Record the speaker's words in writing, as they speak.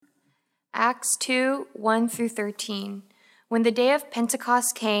Acts 2, 1 through 13. When the day of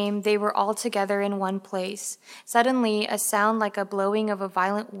Pentecost came, they were all together in one place. Suddenly, a sound like a blowing of a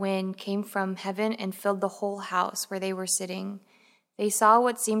violent wind came from heaven and filled the whole house where they were sitting. They saw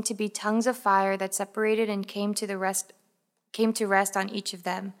what seemed to be tongues of fire that separated and came to rest on each of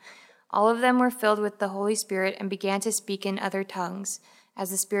them. All of them were filled with the Holy Spirit and began to speak in other tongues, as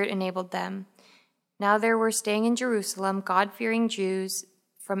the Spirit enabled them. Now there were staying in Jerusalem God-fearing Jews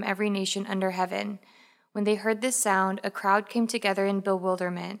from every nation under heaven. When they heard this sound, a crowd came together in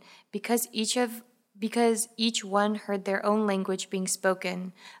bewilderment, because each one heard their own language being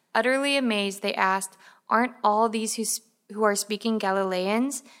spoken. Utterly amazed, they asked, "Aren't all these who are speaking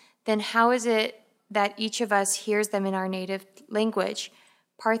Galileans? Then how is it that each of us hears them in our native language?"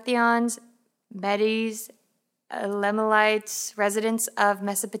 Parthians, Medes, Elamites, residents of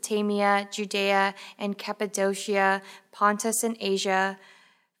Mesopotamia, Judea, and Cappadocia, Pontus and Asia,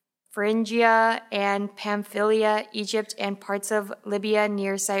 Phrygia and Pamphylia, Egypt, and parts of Libya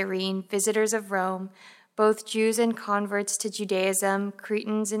near Cyrene, visitors of Rome, both Jews and converts to Judaism,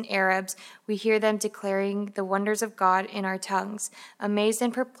 Cretans and Arabs, we hear them declaring the wonders of God in our tongues. Amazed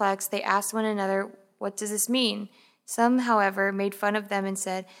and perplexed, they asked one another, "What does this mean?" Some, however, made fun of them and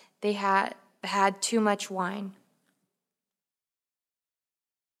said they had too much wine.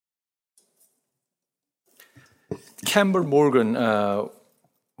 Campbell Morgan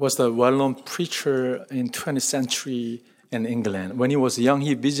was a well-known preacher in 20th century in England. When he was young,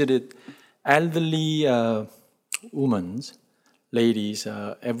 he visited elderly ladies,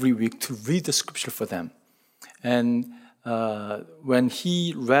 every week to read the scripture for them. And when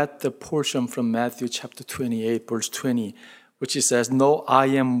he read the portion from Matthew chapter 28, verse 20, which it says, "No, I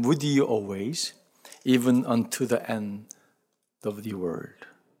am with you always, even unto the end of the world."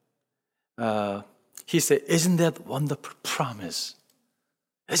 He said, "Isn't that wonderful promise?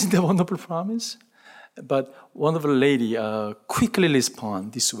 Isn't that a wonderful promise?" But one of the lady quickly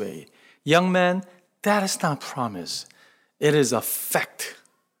respond this way, "Young man, that is not promise. It is a fact."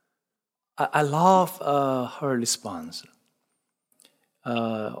 I love her response.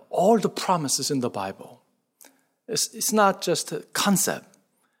 All the promises in the Bible, it's not just a concept.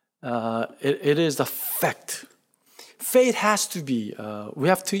 It is a fact. Faith has to be, we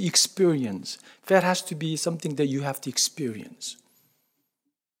have to experience. Faith has to be something that you have to experience.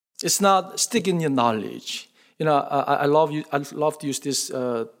 It's not stick in your knowledge. I love to use this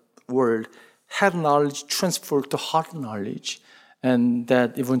word, head knowledge transfer to heart knowledge, and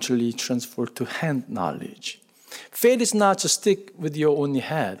that eventually transfer to hand knowledge. Faith is not just stick with your own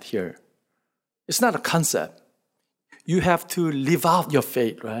head here. It's not a concept. You have to live out your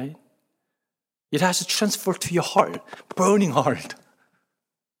faith, right? It has to transfer to your heart, burning heart.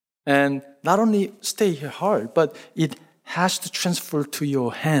 And not only stay in your heart, but it has to transfer to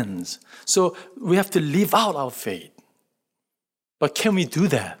your hands. So we have to live out our faith. But can we do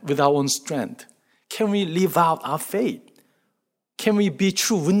that with our own strength? Can we live out our faith? Can we be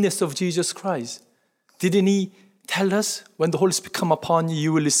true witness of Jesus Christ? Didn't he tell us, when the Holy Spirit come upon you,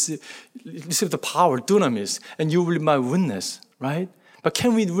 you will receive the power, dunamis, and you will be my witness, right? But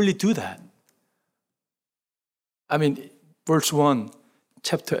can we really do that? Verse 1,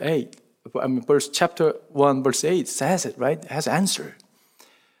 chapter 1, verse 8 says it, right? It has answer.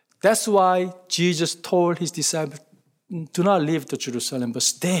 That's why Jesus told his disciples, "Do not leave to Jerusalem, but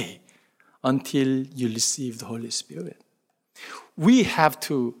stay until you receive the Holy Spirit." We have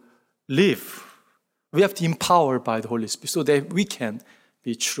to live. We have to be empowered by the Holy Spirit so that we can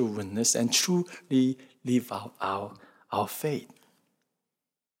be true witness and truly live out our faith.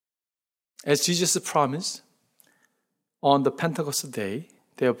 As Jesus promised, on the Pentecost day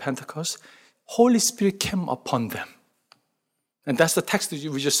of Pentecost, Holy Spirit came upon them. And that's the text that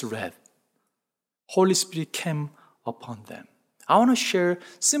we just read. Holy Spirit came upon them. I want to share a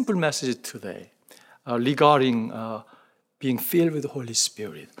simple message today regarding being filled with the Holy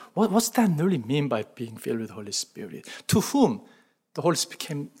Spirit. What's that really mean by being filled with the Holy Spirit? To whom the Holy Spirit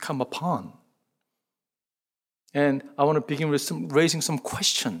can come upon? And I want to begin with raising some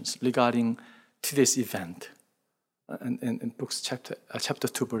questions regarding today's event. In books chapter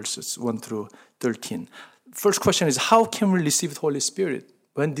 2, verses 1 through 13. First question is, how can we receive the Holy Spirit?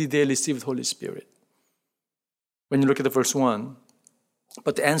 When did they receive the Holy Spirit? When you look at the verse 1,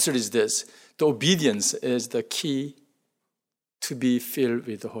 but the answer is this: the obedience is the key to be filled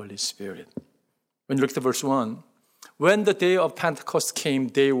with the Holy Spirit. When you look at the verse 1, when the day of Pentecost came,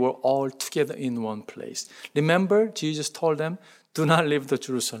 they were all together in one place. Remember, Jesus told them, "Do not leave the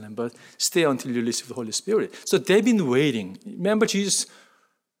Jerusalem, but stay until you receive the Holy Spirit." So they've been waiting. Remember, Jesus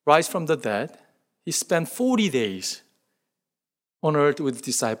rise from the dead. He spent 40 days on earth with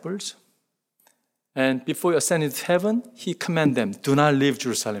disciples. And before he ascended to heaven, he commanded them, do not leave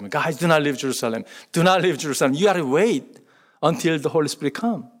Jerusalem. Guys, do not leave Jerusalem. Do not leave Jerusalem. You got to wait until the Holy Spirit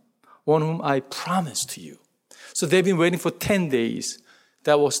comes, one whom I promised to you. So they've been waiting for 10 days.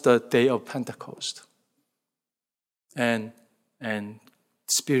 That was the day of Pentecost. And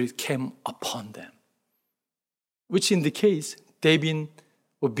Spirit came upon them, which indicates they've been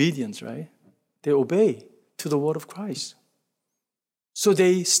obedient, right? They obey to the word of Christ. So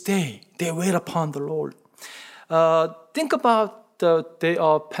they stay. They wait upon the Lord. Think about the day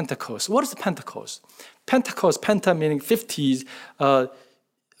of Pentecost. What is Pentecost? Pentecost, penta meaning 50s,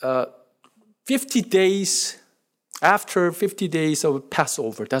 50 days after 50 days of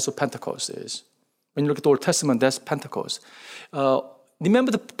Passover. That's what Pentecost is. When you look at the Old Testament, that's Pentecost.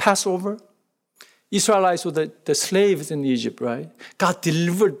 Remember the Passover? Israelites were the slaves in Egypt, right? God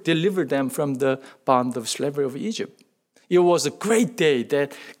delivered them from the bond of slavery of Egypt. It was a great day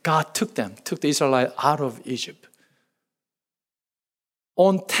that God took the Israelites out of Egypt.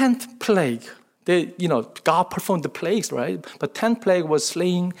 On 10th plague, God performed the plagues, right? But 10th plague was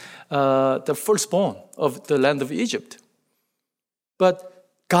slaying the firstborn of the land of Egypt. But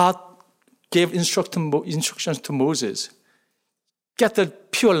God gave instructions to Moses. Get the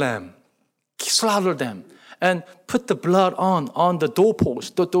pure lamb, slaughter them, and put the blood on the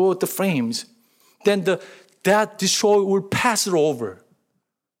doorposts, the frames. Then that destroyer will pass it over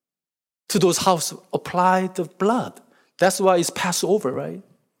to those houses, apply the blood. That's why it's Passover, right?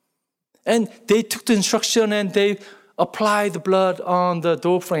 And they took the instruction and they applied the blood on the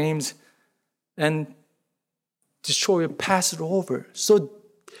door frames and destroyer passed it over. So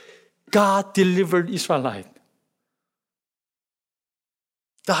God delivered Israelites.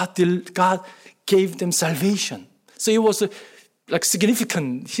 God gave them salvation. So it was a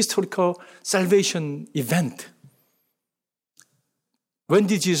significant historical salvation event. When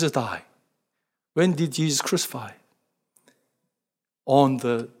did Jesus die? When did Jesus crucify? On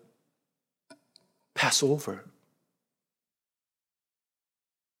the Passover.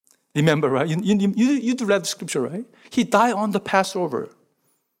 Remember, right? You do read the scripture, right? He died on the Passover.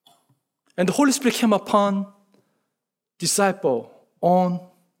 And the Holy Spirit came upon disciple on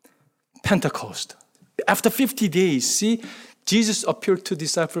Pentecost. After 50 days, see, Jesus appeared to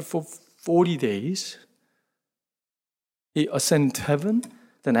disciples for 40 days. He ascended to heaven.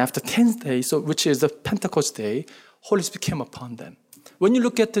 Then after 10 days, which is the Pentecost day, Holy Spirit came upon them. When you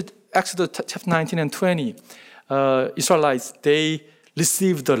look at the Exodus chapter 19 and 20, Israelites, they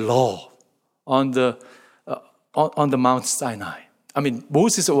received the law on the Mount Sinai. I mean,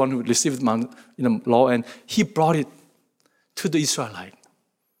 Moses is the one who received the law, and he brought it to the Israelite.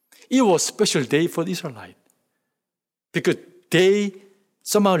 It was a special day for the Israelite because they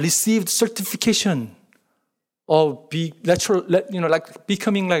somehow received certification of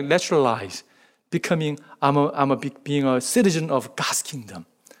becoming naturalized, being a citizen of God's kingdom.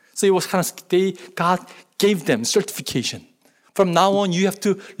 So it was God gave them certification. From now on, you have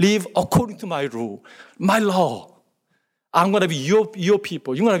to live according to my rule, my law. I'm going to be your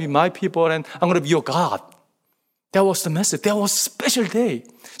people. You're going to be my people, and I'm going to be your God. That was the message. That was a special day.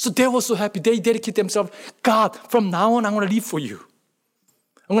 So they were so happy. They dedicated themselves. God, from now on, I'm going to live for you.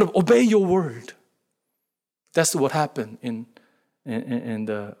 I'm going to obey your word. That's what happened in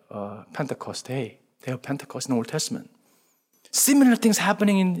the Pentecost day of Pentecost in the Old Testament. Similar things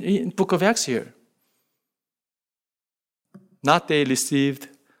happening in the book of Acts here. Not they received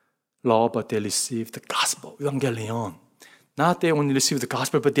law, but they received the gospel, evangelion. Not they only received the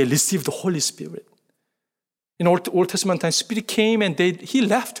gospel, but they received the Holy Spirit. In Old Testament time, Spirit came and He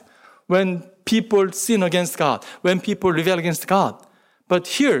left when people sin against God, when people rebel against God. But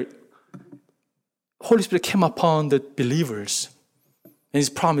here, Holy Spirit came upon the believers. And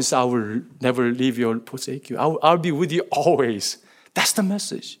His promise, I will never leave you or forsake you. I'll be with you always. That's the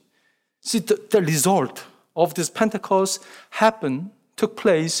message. See, the result of this Pentecost took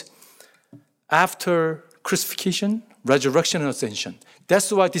place after crucifixion, resurrection, and ascension.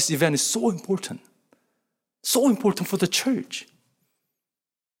 That's why this event is so important. So important for the church.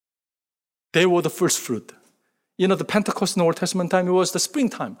 They were the first fruit. The Pentecost in the Old Testament time, it was the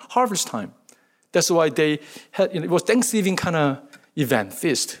springtime, harvest time. That's why they had, it was Thanksgiving kind of event,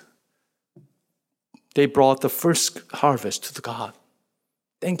 feast. They brought the first harvest to the God,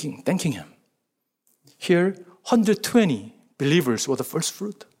 thanking Him. Here, 120 believers were the first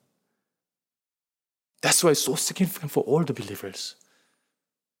fruit. That's why it's so significant for all the believers.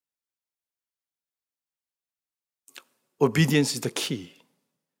 Obedience is the key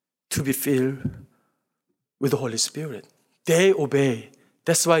to be filled with the Holy Spirit. They obey.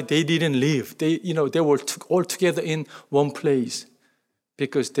 That's why they didn't leave. They were all together in one place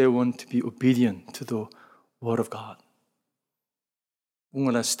because they want to be obedient to the Word of God. We're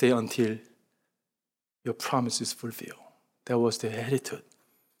going to stay until your promise is fulfilled. That was their attitude.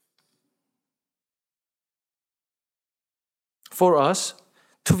 For us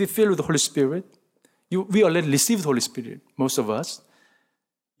to be filled with the Holy Spirit, we already received the Holy Spirit, most of us.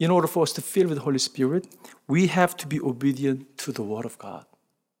 In order for us to fill with the Holy Spirit, we have to be obedient to the Word of God.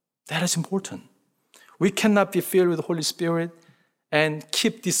 That is important. We cannot be filled with the Holy Spirit and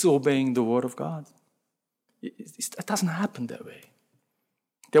keep disobeying the Word of God. It doesn't happen that way.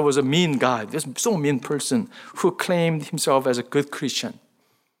 There was a mean guy, this so mean person who claimed himself as a good Christian.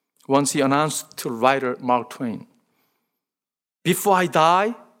 Once he announced to writer Mark Twain, "Before I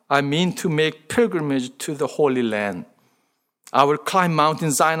die, I mean to make pilgrimage to the Holy Land. I will climb Mount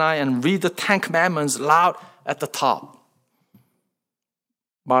Sinai and read the Ten Commandments loud at the top."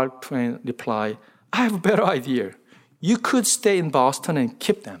 Mark Twain replied, "I have a better idea. You could stay in Boston and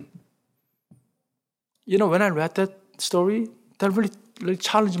keep them." When I read that story, that really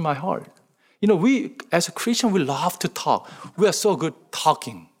challenged my heart. We, as a Christian, we love to talk. We are so good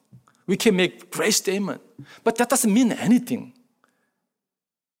talking. We can make great statements, but that doesn't mean anything.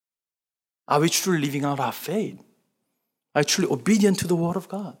 Are we truly living out our faith? Are we truly obedient to the Word of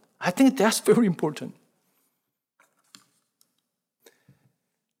God? I think that's very important.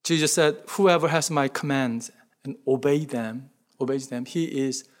 Jesus said, "Whoever has my commands and obeys them, he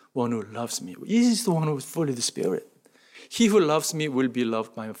is one who loves me." He is the one who is full of the Spirit. He who loves me will be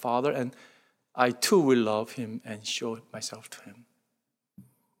loved by my Father, and I too will love him and show myself to him.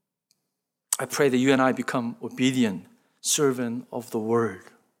 I pray that you and I become obedient servant of the Word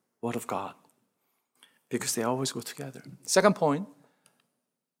of God, because they always go together. Second point,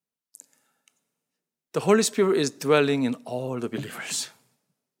 the Holy Spirit is dwelling in all the believers.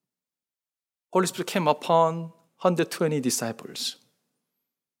 Holy Spirit came upon 120 disciples.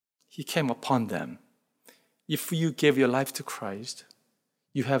 He came upon them. If you gave your life to Christ,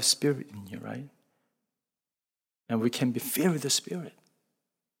 you have Spirit in you, right? And we can be filled with the Spirit.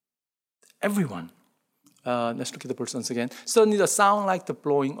 Everyone. Let's look at the verse once again. Suddenly the sound like the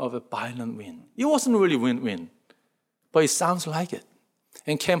blowing of a violent wind. It wasn't really wind, but it sounds like it.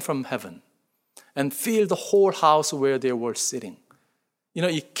 And came from heaven and filled the whole house where they were sitting.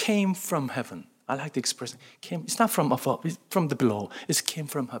 It came from heaven. I like the expression. It's not from above, it's from the below. It came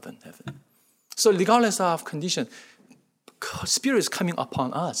from heaven. So regardless of condition, Spirit is coming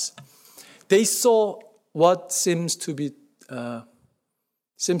upon us. They saw what seems to be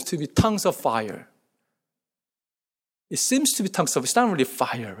tongues of fire. It seems to be tongues of, it's not really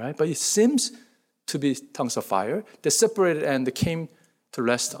fire, right? But it seems to be tongues of fire. They separated and they came to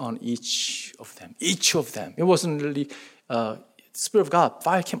rest on each of them. Each of them. It wasn't really Spirit of God.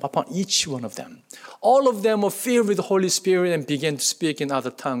 Fire came upon each one of them. All of them were filled with the Holy Spirit and began to speak in other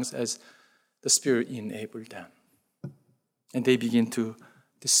tongues as the Spirit enabled them. And they began to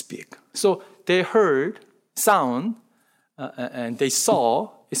speak. So they heard sound, and they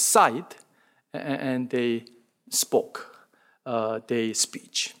saw sight, and they spoke. They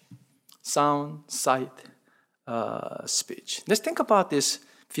speech. Sound, sight, speech. Let's think about this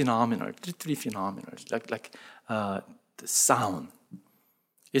phenomenon, three phenomena, like the sound.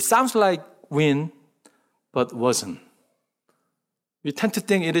 It sounds like wind, but wasn't. We tend to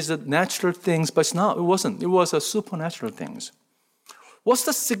think it is a natural thing, but it's not. It wasn't. It was a supernatural thing. What's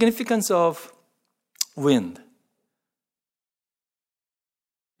the significance of wind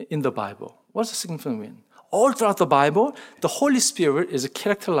in the Bible? What's the significance of wind? All throughout the Bible, the Holy Spirit is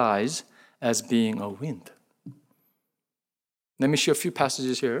characterized as being a wind. Let me share a few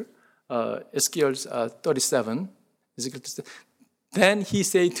passages here. Ezekiel 37. Then he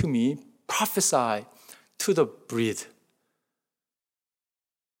said to me, "Prophesy to the breeze.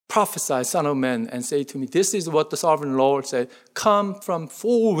 Prophesy, Son of Man, and say to me, this is what the sovereign Lord said. Come from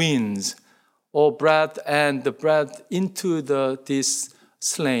four winds, O breath, and the breath into this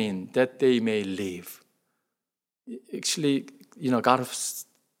slain, that they may live." Actually, God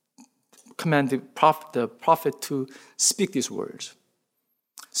commanded the prophet to speak these words.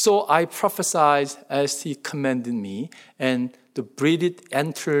 So I prophesied as he commanded me, and the breath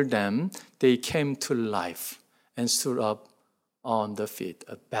entered them. They came to life and stood up on the feet,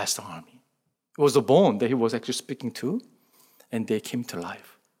 a vast army. It was the bone that he was actually speaking to, and they came to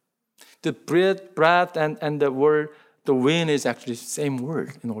life. The breath and the word, the wind is actually the same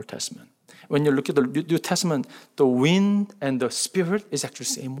word in the Old Testament. When you look at the New Testament, the wind and the Spirit is actually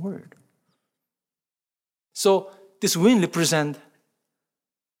the same word. So this wind represents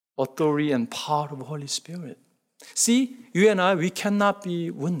authority and power of the Holy Spirit. See, you and I, we cannot be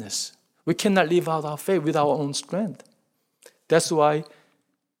witness. We cannot live out our faith with our own strength. That's why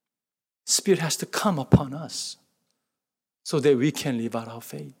Spirit has to come upon us so that we can live out our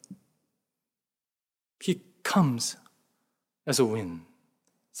faith. He comes as a wind.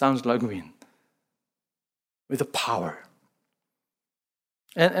 Sounds like wind. With the power.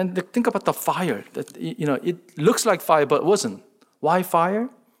 And think about the fire. That, it looks like fire, but it wasn't. Why fire?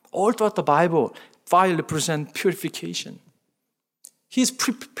 All throughout the Bible, fire represents purification. He's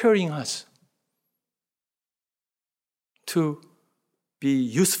preparing us to be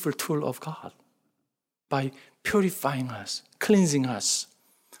useful tool of God by purifying us, cleansing us.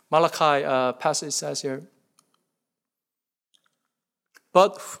 Malachi passage says here,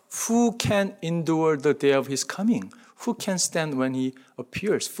 but who can endure the day of his coming? Who can stand when he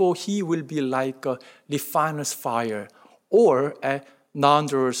appears? For he will be like a refiner's fire or a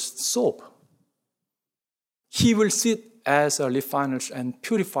launderer's soap. He will sit as a refiner and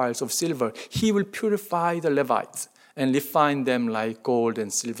purifiers of silver. He will purify the Levites and refine them like gold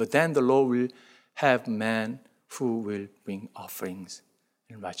and silver. Then the Lord will have men who will bring offerings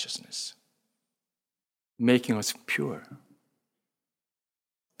in righteousness, making us pure.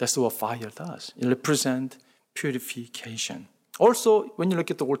 That's what fire does. It represents purification. Also, when you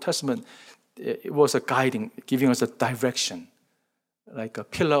look at the Old Testament, it was a guiding, giving us a direction, like a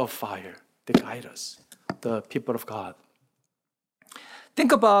pillar of fire to guide us, the people of God.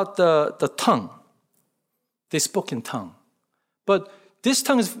 Think about the tongue. They spoke in tongue. But this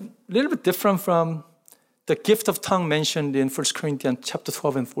tongue is a little bit different from the gift of tongue mentioned in 1 Corinthians chapter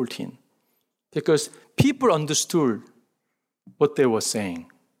 12 and 14. Because people understood what they were saying.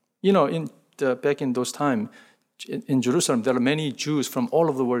 Back in those times, in Jerusalem, there are many Jews from all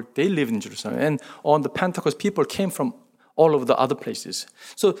over the world. They live in Jerusalem. And on the Pentecost, people came from all over the other places.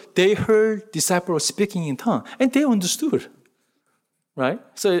 So they heard disciples speaking in tongue, and they understood. Right?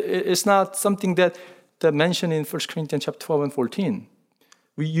 So it's not something that mentioned in 1 Corinthians chapter 12 and 14.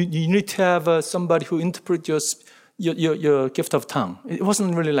 You need to have somebody who interprets your gift of tongue. It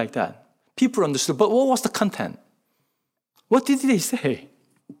wasn't really like that. People understood. But what was the content? What did they say?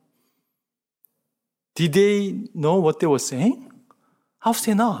 Did they know what they were saying? I would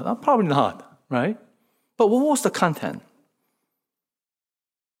say no. Probably not. Right? But what was the content?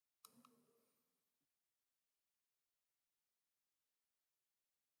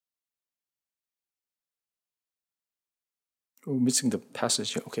 We're missing the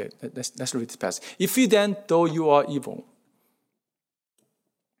passage here. Okay, let's read this passage. If you then, though you are evil.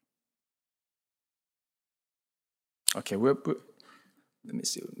 Okay, let me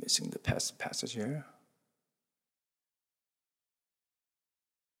see. We're missing the passage here.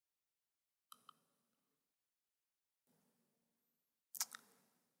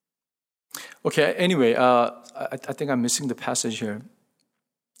 Okay, anyway, I think I'm missing the passage here.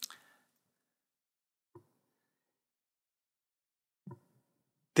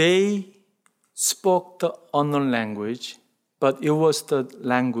 They spoke the unknown language, but it was the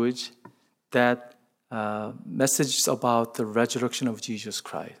language that messages about the resurrection of Jesus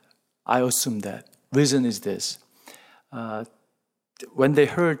Christ. I assume that. Reason is this. When they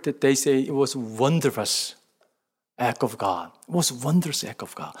heard that, they say it was wondrous act of God. It was wondrous act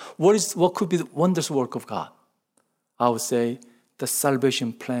of God. What could be the wondrous work of God? I would say the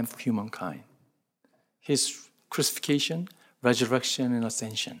salvation plan for humankind. His crucifixion, resurrection, and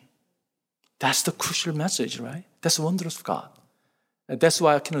ascension. That's the crucial message, right? That's the wonders of God. And that's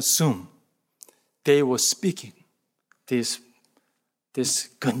why I can assume they were speaking this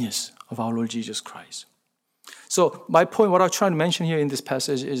good news of our Lord Jesus Christ. So my point, what I'm trying to mention here in this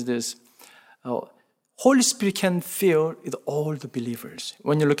passage is this. Holy Spirit can fill with all the believers.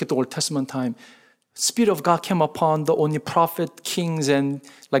 When you look at the Old Testament time, Spirit of God came upon the only prophet, kings, and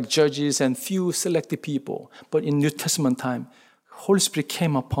like judges and few selected people. But in New Testament time, Holy Spirit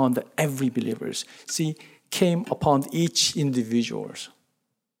came upon every believers. See, came upon each individuals.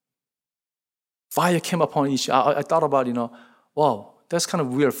 Fire came upon each. I thought about, wow, that's kind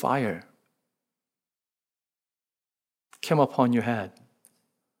of weird fire. Came upon your head.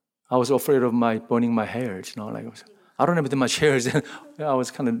 I was afraid of burning my hair. I don't have that much hair. I was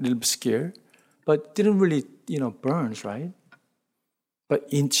kind of a little bit scared. But didn't really, burns, right? But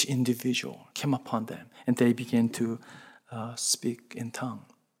each individual came upon them, and they began to speak in tongue.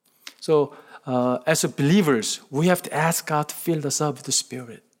 So, as believers, we have to ask God to fill us up with the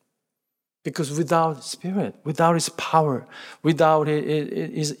Spirit. Because without Spirit, without His power, without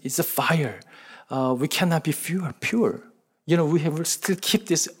His fire, we cannot be pure. We will still keep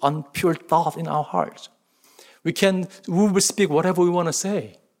this impure thought in our hearts. We will speak whatever we want to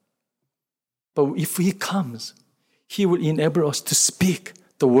say. But if He comes, He will enable us to speak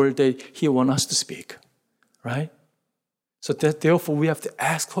the word that He wants us to speak. Right? So therefore, we have to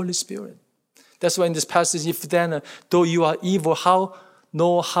ask Holy Spirit. That's why in this passage, if then, though you are evil,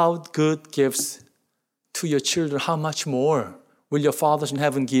 know how good gifts to your children, how much more will your fathers in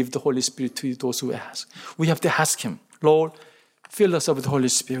heaven give the Holy Spirit to those who ask? We have to ask Him, Lord, fill us up with the Holy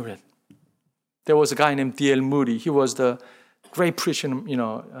Spirit. There was a guy named D.L. Moody. He was the great preacher,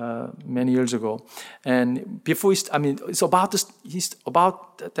 many years ago. And before it's about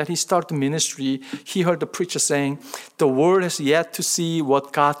that he started ministry. He heard the preacher saying, "The world has yet to see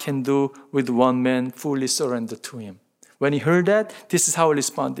what God can do with one man fully surrendered to Him." When he heard that, this is how he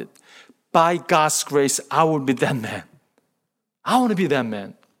responded: "By God's grace, I will be that man. I want to be that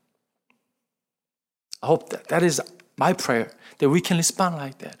man." I hope that is my prayer, that we can respond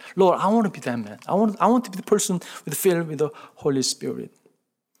like that. Lord, I want to be that man. I want to be the person filled with the Holy Spirit.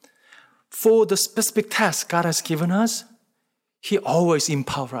 For the specific task God has given us, He always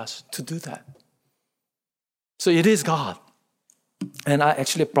empowers us to do that. So it is God. And I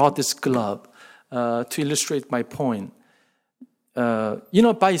actually brought this glove to illustrate my point.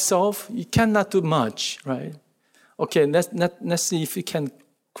 By itself, you cannot do much, right? Okay, let's see if you can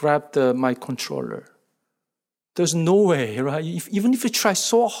grab my controller. There's no way, right? Even if you try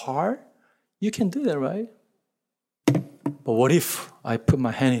so hard, you can do that, right? But what if I put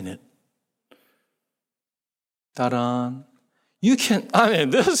my hand in it? Ta-da! You can,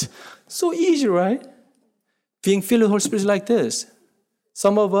 this is so easy, right? Being filled with the Holy Spirit is like this.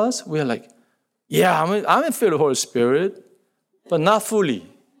 Some of us, we are like, yeah, I'm filled with the Holy Spirit, but not fully.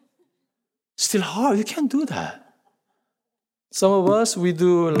 Still hard, you can't do that. Some of us, we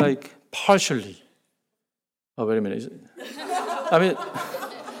do like partially. Oh, wait a minute.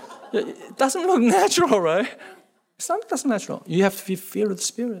 It doesn't look natural, right? That's natural. You have to be filled with the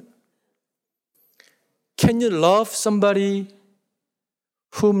Spirit. Can you love somebody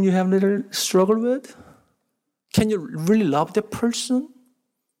whom you have little struggle with? Can you really love that person?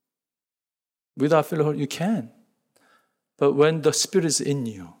 Without feeling, you can. But when the Spirit is in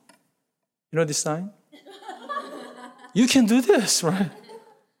you, you know this sign? You can do this, right?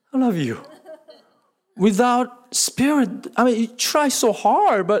 I love you. Without Spirit, you try so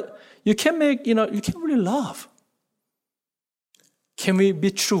hard, but you can't you can't really love. Can we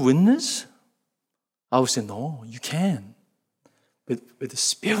be true witness? I would say, no, you can. With the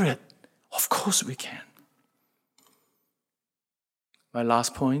Spirit, of course we can. My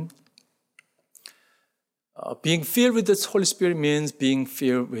last point. Being filled with the Holy Spirit means being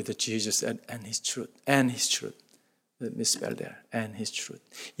filled with Jesus and His truth. And His truth. Let me spell there. And His truth.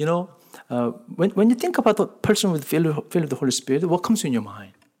 When you think about the person filled with the Holy Spirit, what comes in your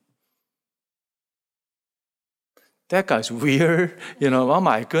mind? That guy's weird. Oh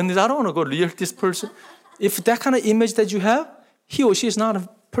my goodness, I don't want to go near this person. If that kind of image that you have, he or she is not a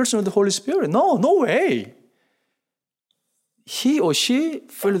person with the Holy Spirit. No way. He or she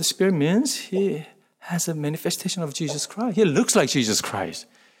filled with the Spirit means he has a manifestation of Jesus Christ. He looks like Jesus Christ.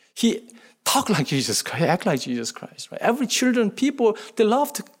 He talk like Jesus Christ, act like Jesus Christ. Right? Every people, they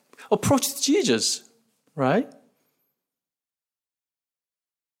love to approach Jesus, right?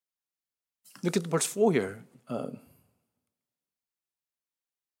 Look at verse 4 here.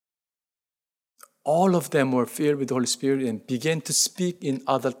 All of them were filled with the Holy Spirit and began to speak in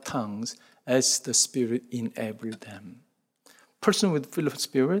other tongues as the Spirit enabled them. Person with filled with the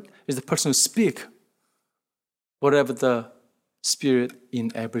Spirit is the person who speaks whatever the Spirit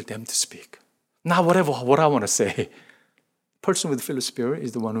enabled them to speak. Not what I want to say. Person with filled with Spirit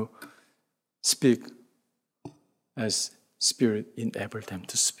is the one who speaks as Spirit enabled them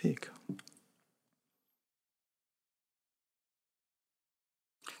to speak.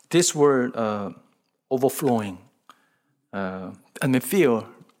 This word overflowing, fill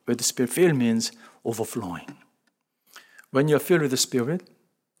with the Spirit, fill means overflowing. When you're filled with the Spirit,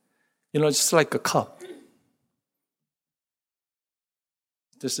 it's just like a cup.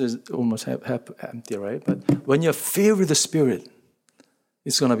 This is almost half empty, right? But when you're filled with the Spirit,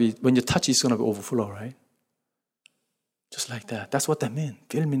 it's going to be, when you touch it, it's going to be overflow, right? Just like that. That's what that means.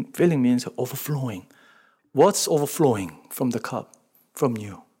 Filling means overflowing. What's overflowing from the cup? From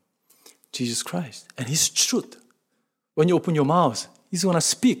you. Jesus Christ and His truth. When you open your mouth, He's going to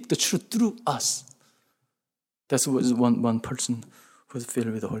speak the truth through us. That's what one person who's filled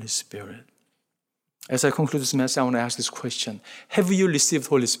with the Holy Spirit. As I conclude this message, I want to ask this question. Have you received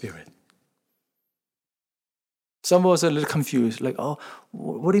Holy Spirit? Some of us are a little confused. Like,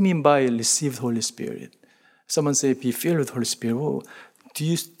 what do you mean by received Holy Spirit? Someone say, be filled with Holy Spirit. Well, do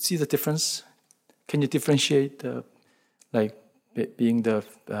you see the difference? Can you differentiate being the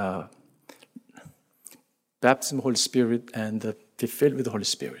baptism of the Holy Spirit and be filled with the Holy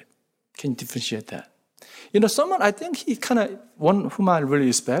Spirit? Can you differentiate that? Someone, I think one whom I really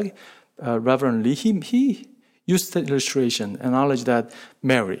respect, Reverend Lee, he used the illustration, analogy that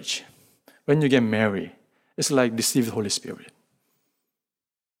marriage, when you get married, it's like receive the Holy Spirit.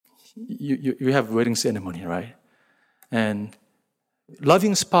 You have wedding ceremony, right? And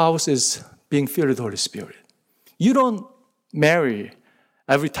loving spouse is being filled with the Holy Spirit. You don't marry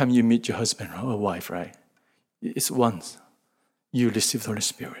every time you meet your husband or wife, right? It's once you receive the Holy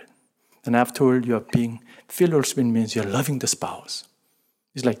Spirit. And afterward, you are being filled with the Holy Spirit means you're loving the spouse.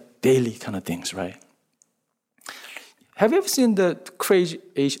 It's like daily kind of things, right? Have you ever seen the Crazy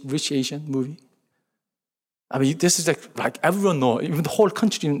Rich Asian movie? I mean, this is like everyone knows, even the whole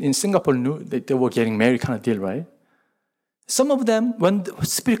country in Singapore knew that they were getting married kind of deal, right? Some of them, when the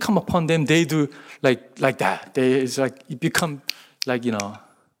Spirit come upon them, they do like that. It become like,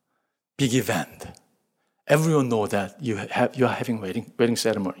 big event. Everyone know that you are having wedding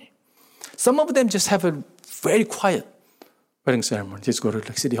ceremony. Some of them just have a very quiet wedding ceremony. Just go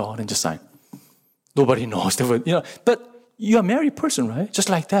to City Hall and just sign. Nobody knows. But you're a married person, right? Just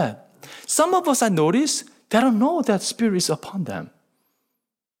like that. Some of us, I notice, they don't know that Spirit is upon them.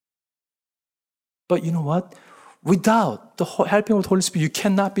 But you know what? Without the helping of the Holy Spirit, you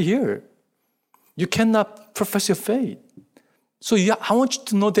cannot be here. You cannot profess your faith. So I want you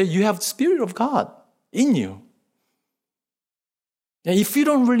to know that you have the Spirit of God in you. And if you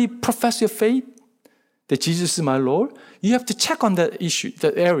don't really profess your faith, that Jesus is my Lord, you have to check on that issue,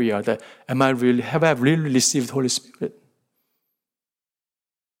 that area, that have I really received the Holy Spirit?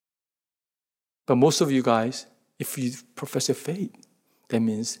 But most of you guys, if you profess your faith, that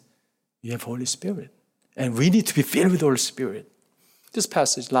means you have Holy Spirit. And we need to be filled with the Holy Spirit. This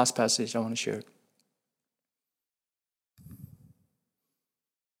passage, last passage I want to share.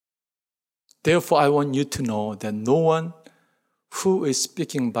 Therefore, I want you to know that no one who is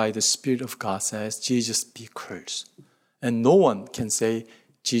speaking by the Spirit of God says, Jesus be cursed. And no one can say,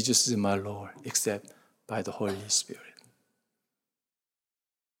 Jesus is my Lord, except by the Holy Spirit.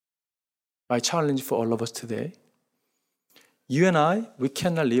 My challenge for all of us today, you and I, we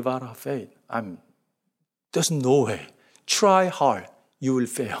cannot live out our faith. There's no way. Try hard, you will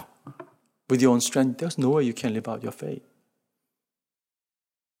fail. With your own strength, there's no way you can live out your faith.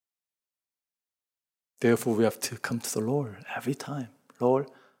 Therefore, we have to come to the Lord every time. Lord,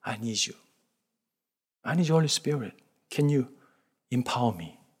 I need you. I need your Holy Spirit. Can you empower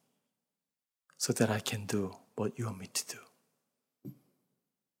me so that I can do what you want me to do?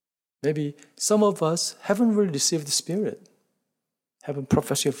 Maybe some of us haven't really received the Spirit, haven't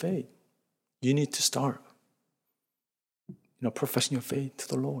professed your faith. You need to start, professing your faith to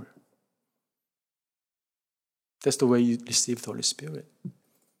the Lord. That's the way you receive the Holy Spirit.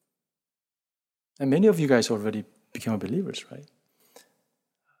 And many of you guys already became believers, right?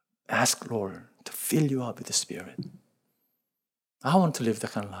 Ask Lord to fill you up with the Spirit. I want to live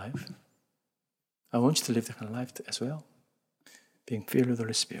that kind of life. I want you to live that kind of life as well. Being filled with the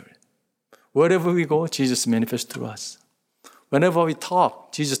Holy Spirit. Wherever we go, Jesus manifests through us. Whenever we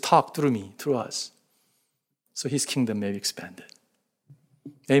talk, Jesus talks through me, through us. So His kingdom may be expanded.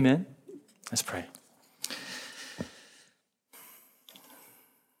 Amen? Let's pray.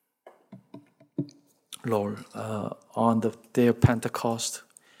 Lord, on the day of Pentecost,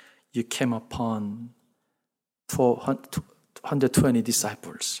 you came upon 120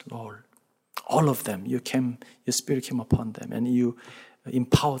 disciples, Lord. All of them, your Spirit came upon them, and you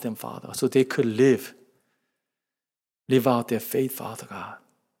empowered them, Father, so they could live out their faith, Father God.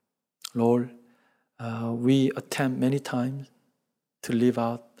 Lord, we attempt many times to live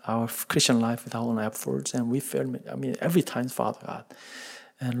out our Christian life with our own efforts, and we fail, every time, Father God.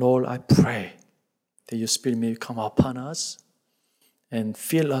 And Lord, I pray that your Spirit may come upon us and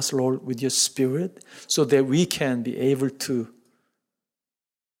fill us, Lord, with your Spirit so that we can be able to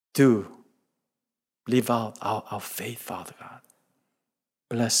live out our faith, Father God.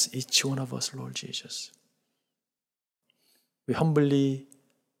 Bless each one of us, Lord Jesus. We humbly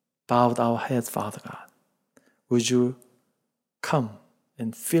bowed our heads, Father God. Would you come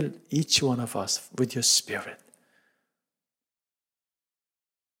and fill each one of us with your Spirit?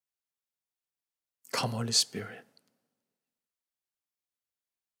 Come, Holy Spirit.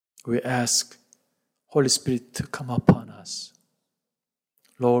 We ask Holy Spirit to come upon us.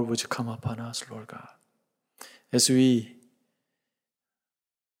 Lord, would you come upon us, Lord God? As we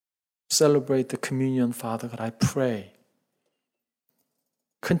celebrate the communion, Father God, I pray,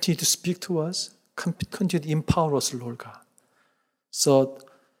 continue to speak to us, continue to empower us, Lord God, so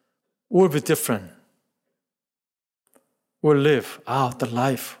we'll be different. We'll live out the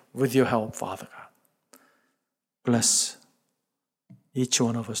life with your help, Father God. Bless each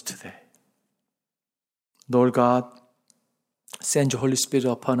one of us today. Lord God, send your Holy Spirit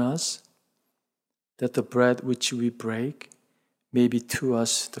upon us, that the bread which we break may be to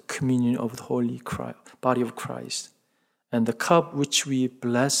us the communion of the holy body of Christ, and the cup which we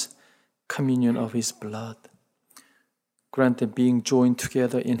bless, communion of his blood. Grant that being joined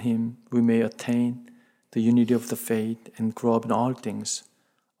together in him, we may attain the unity of the faith and grow up in all things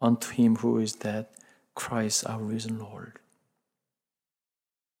unto him who is dead, Christ our risen Lord.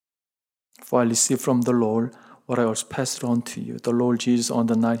 For I received from the Lord what I also passed on to you. The Lord Jesus, on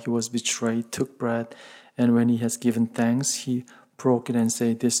the night he was betrayed, took bread, and when he has given thanks, he broke it and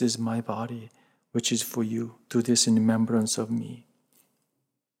said, "This is my body, which is for you. Do this in remembrance of me."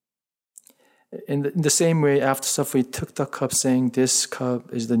 In the same way, after supper, he took the cup, saying, "This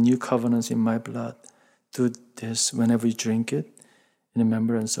cup is the new covenant in my blood. Do this whenever you drink it in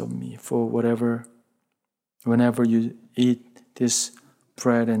remembrance of me. For whenever you eat this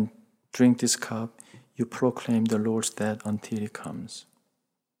bread and drink this cup, you proclaim the Lord's death until he comes."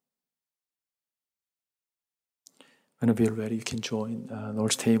 Whenever you're ready, you can join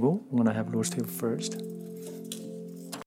Lord's table. I'm going to have Lord's table first.